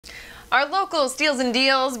Our local Steals and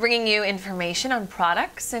Deals bringing you information on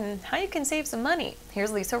products and how you can save some money.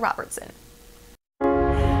 Here's Lisa Robertson.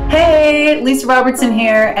 Hey, Lisa Robertson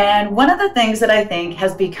here, and one of the things that I think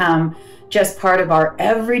has become just part of our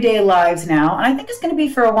everyday lives now, and I think it's going to be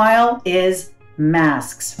for a while, is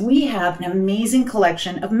masks. We have an amazing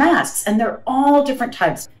collection of masks, and they're all different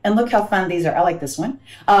types. And look how fun these are. I like this one.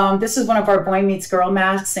 This is one of our Boy Meets Girl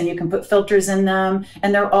masks, and you can put filters in them,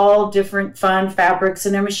 and they're all different fun fabrics,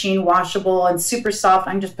 and they're machine washable and super soft.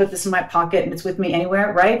 I can just put this in my pocket and it's with me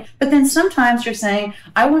anywhere, right? But then sometimes you're saying,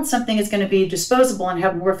 I want something that's going to be disposable and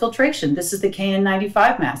have more filtration. This is the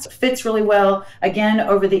KN95 mask. It fits really well. Again,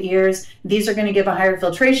 over the ears, these are going to give a higher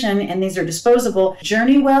filtration, and these are disposable.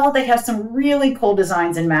 Journeywell, they have some really cool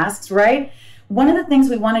designs in masks, right? One of the things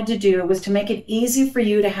we wanted to do was to make it easy for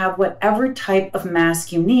you to have whatever type of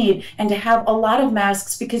mask you need, and to have a lot of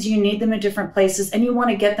masks because you need them in different places and you want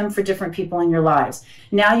to get them for different people in your lives.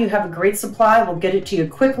 Now you have a great supply. We'll get it to you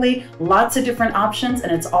quickly, lots of different options,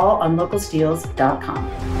 and it's all on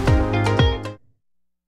localsteals.com.